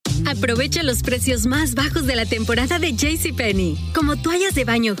Aprovecha los precios más bajos de la temporada de JCPenney. Como toallas de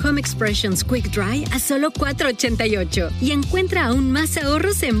baño Home Expressions Quick Dry a solo $4.88. Y encuentra aún más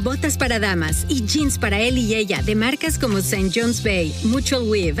ahorros en botas para damas y jeans para él y ella de marcas como St. John's Bay, Mutual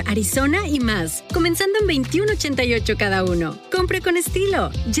Weave, Arizona y más. Comenzando en $21.88 cada uno. Compre con estilo.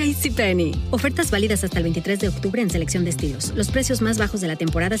 JCPenney. Ofertas válidas hasta el 23 de octubre en selección de estilos. Los precios más bajos de la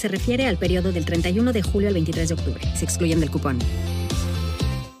temporada se refiere al periodo del 31 de julio al 23 de octubre. Se excluyen del cupón.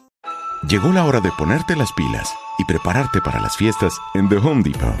 Llegó la hora de ponerte las pilas y prepararte para las fiestas en The Home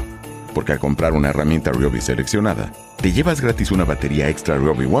Depot. Porque al comprar una herramienta Ryobi seleccionada, te llevas gratis una batería extra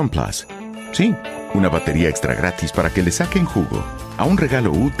Ryobi One Plus. Sí, una batería extra gratis para que le saquen jugo a un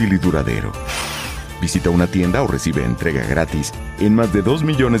regalo útil y duradero. Visita una tienda o recibe entrega gratis en más de 2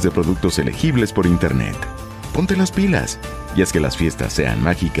 millones de productos elegibles por Internet. Ponte las pilas y haz que las fiestas sean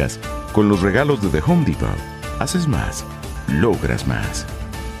mágicas con los regalos de The Home Depot. Haces más, logras más.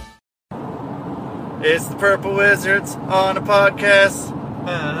 It's the Purple Wizards on a podcast.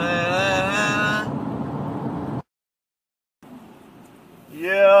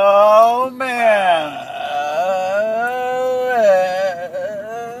 Yo, man.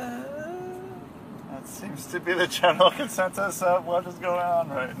 That seems to be the general consensus of what is going on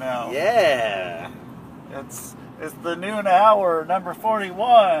right now. Yeah. It's the noon hour, number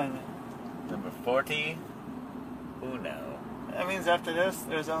 41. Number 40. Uno. That means after this,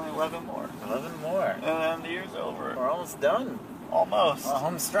 there's only 11 more. 11 more. And then the year's over. We're almost done. Almost. A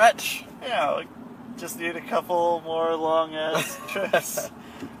home stretch. Yeah, like, just need a couple more long-ass trips.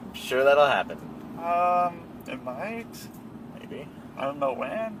 I'm sure that'll happen. It might. Maybe. I don't know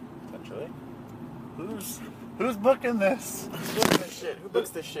when. Potentially. Who's booking this? Who's booking this shit? Who books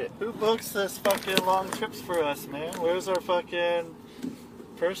this shit? Who books this fucking long trips for us, man? Where's our fucking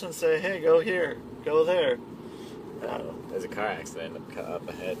person say, hey, go here, go there? Oh, there's a car accident up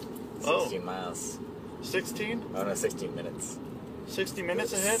ahead. 16 miles. 16? Oh, no, 16 minutes. 60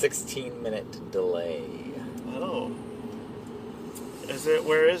 minutes ahead? 16-minute delay. Oh.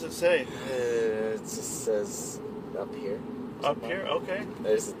 Where is it say? It just says up here. Up here? Okay.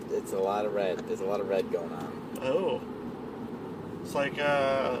 It's a lot of red. There's a lot of red going on. Oh. It's like,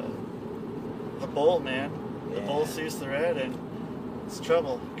 the bull, man. The bull sees the red and it's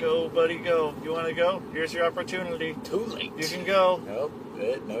trouble. Go, buddy, go. You want to go? Here's your opportunity. Too late. You can go. Nope.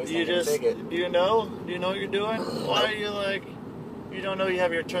 No, he's You not gonna take it. Do you know? Do you know what you're doing? Why are you like... You don't know you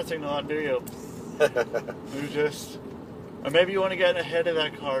have your turn signal on, do you? You just... Or maybe you want to get ahead of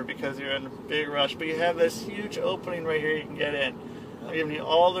that car because you're in a big rush, but you have this huge opening right here you can get in. I'm giving you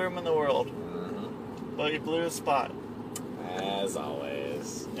all the room in the world. Mm-hmm. But you blew the spot. As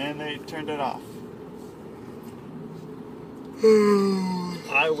always. And they turned it off.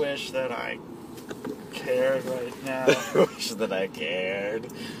 I wish that I cared right now. I wish that I cared.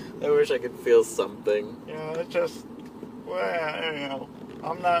 I wish I could feel something. Yeah, it just... Well, you know,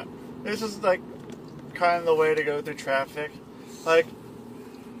 I'm not... This is like kind of the way to go through traffic. Like,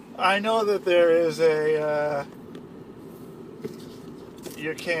 I know that there is a...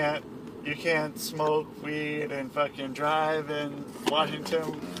 You can't smoke weed and fucking drive in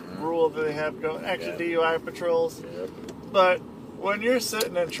Washington rule that they have going. Extra DUI patrols. Yep. But when you're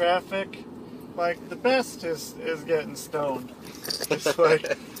sitting in traffic, like, the best is getting stoned. It's like,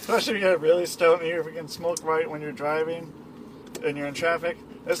 especially if you get really stoned and you can smoke right when you're driving and you're in traffic.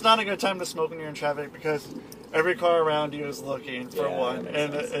 It's not a good time to smoke when you're in traffic because every car around you is looking for one.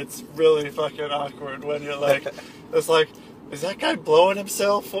 And it's really fucking awkward when you're like, it's like, is that guy blowing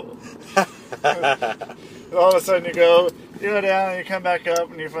himself? All of a sudden you go down and you come back up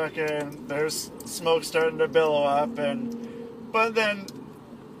and you fucking, there's smoke starting to billow up but then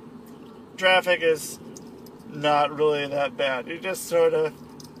traffic is not really that bad. You just sort of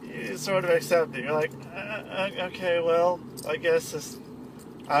accept it. You're like, okay, well, I guess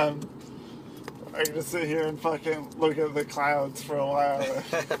I can just sit here and fucking look at the clouds for a while.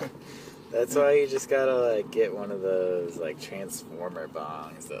 That's why you just gotta like get one of those like transformer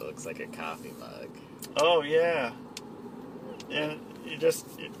bongs that looks like a coffee mug. Oh yeah, and you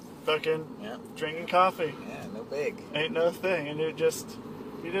fucking drinking coffee. Yeah, no big. Ain't no thing, and you just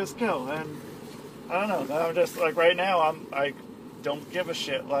go. And I don't know. I'm just like right now. I don't give a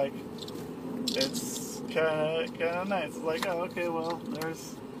shit. Like it's kind of nice. It's like, oh, okay, well,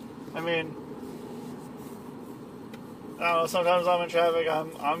 I mean, I don't know, sometimes I'm in traffic,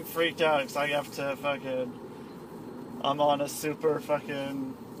 I'm freaked out because I have to fucking, I'm on a super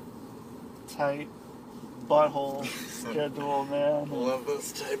fucking tight butthole schedule, man. Love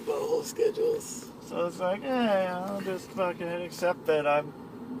those tight butthole schedules. So it's like, I'll just fucking accept that I'm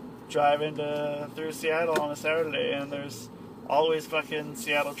driving through Seattle on a Saturday and there's always fucking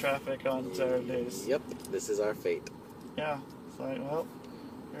Seattle traffic on Saturdays. Yep, this is our fate. Yeah, it's like, well,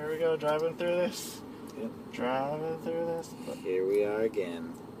 here we go, driving through this. Yep. Driving through this. But, Here we are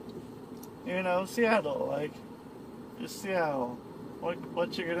again. you know, Seattle, like, just Seattle.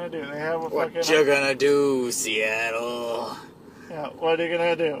 What you gonna do? They have a What fucking... you gonna do, Seattle? Yeah, what are you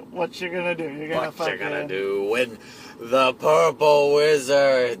gonna do? What you gonna do? You're gonna What you gonna do when the purple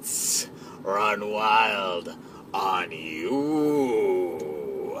wizards run wild on you,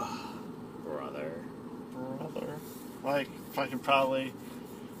 brother? Like, fucking probably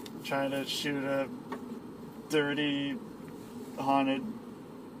trying to shoot a dirty, haunted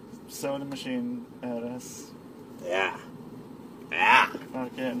soda machine at us. Yeah.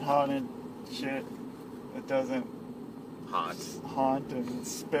 Fucking haunted shit that doesn't haunt and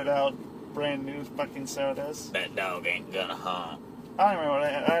spit out brand new fucking sodas. That dog ain't gonna haunt. I don't remember what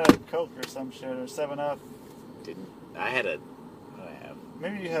I had a Coke or some shit, or 7-Up. I had a... What did I have?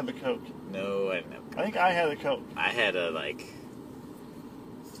 Maybe you had the Coke. No, I didn't have I think I had the Coke. I had a, like,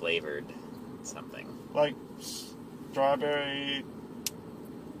 flavored something. Like strawberry,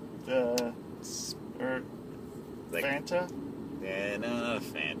 or Like, Fanta? Yeah, no, not a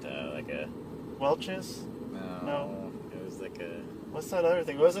Fanta. Like a... Welch's? No. It was like a... What's that other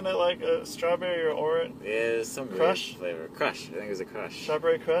thing? Wasn't it like a strawberry or orange? Yeah, it was some Crush? weird flavor. Crush. I think it was a Crush.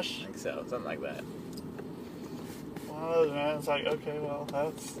 Strawberry Crush? I think so. Something like that. Well, man, it's like, okay, well,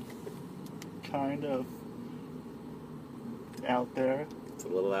 that's kind of out there. It's a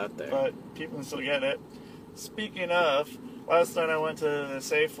little out there. But people can still get it. Speaking of, last night I went to the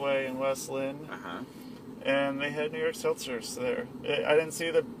Safeway in West Lynn, and they had New York seltzers there. I didn't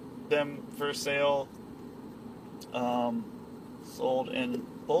see them for sale sold in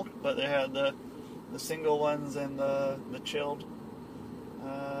bulk, but they had the single ones and the chilled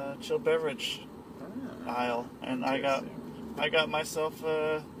beverage aisle, and I got myself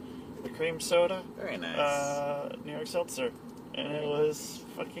the cream soda. Very nice. New York seltzer, and it was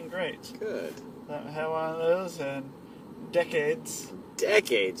fucking great. Good. I haven't had one of those in decades.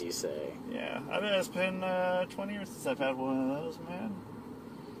 Decades, you say? Yeah, I mean, it's been 20 years since I've had one of those, man.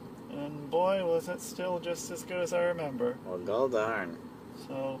 And boy, was it still just as good as I remember. Well, gol darn.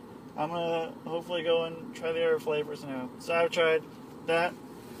 So, I'm gonna hopefully go and try the other flavors now. So I've tried that,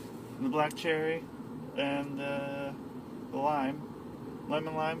 the black cherry, and the lime.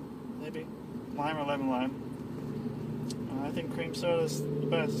 Lemon lime, maybe? Lime or lemon lime. I think cream soda's the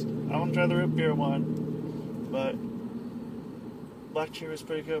best. I want to try the root beer one, but black cherry was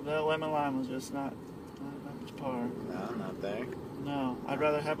pretty good, but that lemon lime was just not much par. No, not there. No, I'd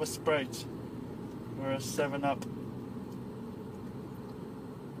rather have a Sprite or a 7-Up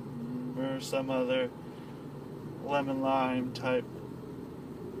or some other lemon lime type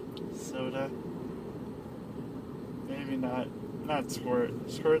soda. Maybe not Squirt.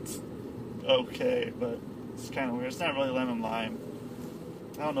 Squirt's okay, but it's kind of weird. It's not really lemon lime.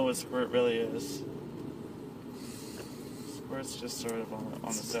 I don't know what Squirt really is. Squirt's just sort of on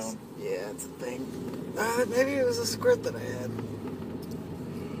its own. Yeah, it's a thing. Maybe it was a Squirt that I had.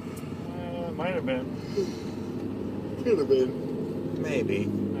 Might have been. Could have been. Maybe.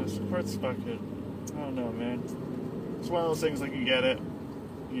 No, Squirt's fucking... I don't know, man. It's one of those things like you get it,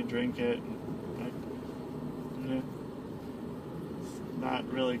 you drink it, and, like, it's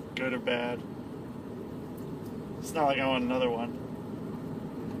not really good or bad. It's not like I want another one.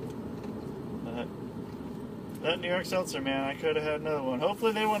 But that New York seltzer, man, I could have had another one.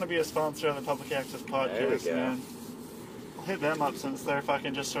 Hopefully they want to be a sponsor of the Public Access Podcast, there we go. man. I'll hit them up since they're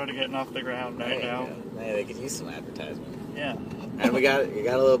fucking just sort of getting off the ground right now. Hey, they could use some advertisement. Yeah. And you got a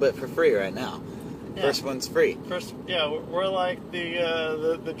little bit for free right now. Yeah. First one's free. We're like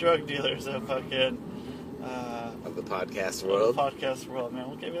the drug dealers of fucking of the podcast world. Man.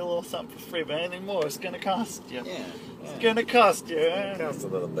 We'll give you a little something for free, but anything more, it's gonna cost you. Yeah. It's gonna cost you. It costs a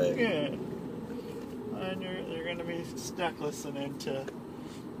little bit. Yeah. And you're gonna be stuck listening to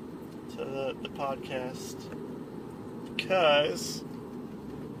the podcast because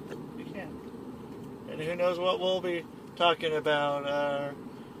we can. And who knows what we'll be talking about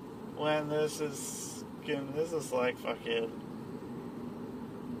when this is like fucking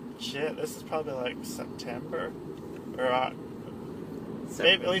shit. This is probably like September or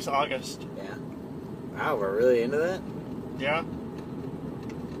maybe at least August. Yeah. Wow, we're really into that? Yeah.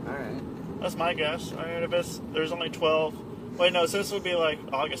 Alright. That's my guess. I mean, if there's only 12. Wait, no, so this would be like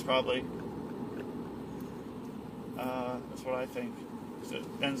August probably. That's what I think. 'Cause it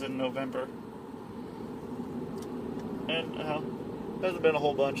ends in November. And, hasn't been a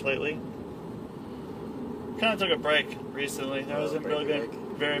whole bunch lately. Kind of took a break recently. There hasn't really been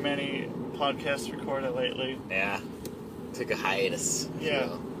very many podcasts recorded lately. Yeah. took a hiatus. Yeah.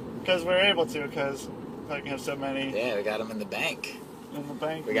 Because we're able to, because I can have so many. Yeah, we got them in the bank. In the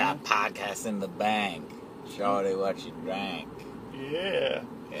bank. We got podcasts in the bank. Shorty, what you drank. Yeah.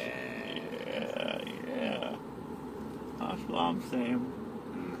 Yeah. Yeah. That's what I'm saying.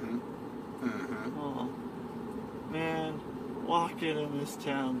 Oh, man. Walking in this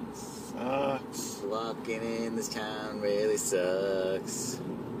town sucks. Walking in this town really sucks.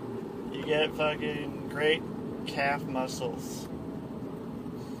 You get fucking great calf muscles.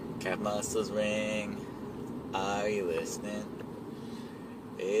 Calf muscles ring. Are you listening?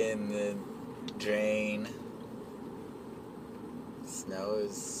 In the drain. Snow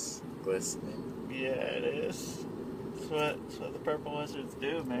is glistening. Yeah, it is. That's what the Purple Wizards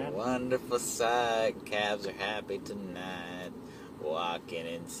do, man. Wonderful sight. Calves are happy tonight. Walking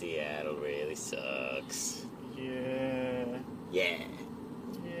in Seattle really sucks. Yeah. Yeah.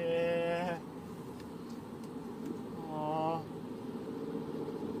 Yeah. Aw.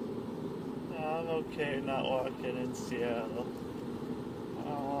 I'm okay not walking in Seattle. I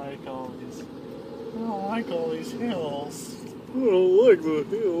don't like all these hills. I don't like the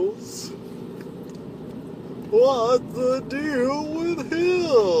hills. What's the deal with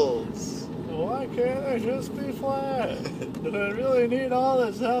hills? Why can't they just be flat? Do I really need all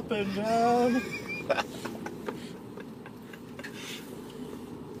this up and down?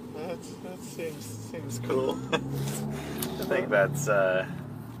 That seems cool. I think that's the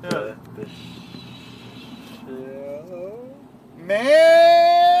show.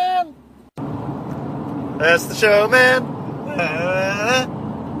 Man! That's the show, man.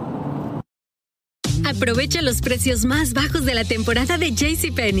 Aprovecha los precios más bajos de la temporada de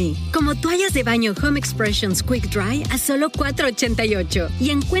JCPenney. Como toallas de baño Home Expressions Quick Dry a solo $4.88. Y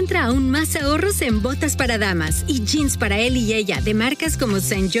encuentra aún más ahorros en botas para damas y jeans para él y ella de marcas como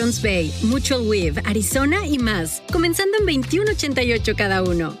St. John's Bay, Mutual Weave, Arizona y más. Comenzando en $21.88 cada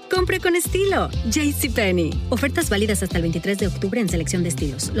uno. Compre con estilo. JCPenney. Ofertas válidas hasta el 23 de octubre en selección de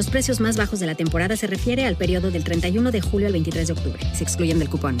estilos. Los precios más bajos de la temporada se refiere al periodo del 31 de julio al 23 de octubre. Se excluyen del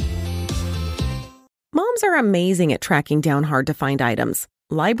cupón. Moms are amazing at tracking down hard-to-find items.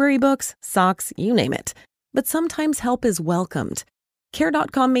 Library books, socks, you name it. But sometimes help is welcomed.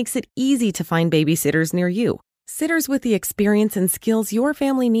 Care.com makes it easy to find babysitters near you. Sitters with the experience and skills your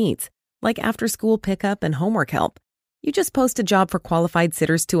family needs, like after-school pickup and homework help. You just post a job for qualified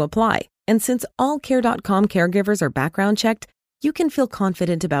sitters to apply. And since all Care.com caregivers are background checked, you can feel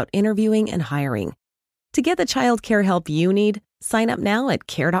confident about interviewing and hiring. To get the child care help you need, sign up now at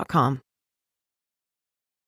Care.com.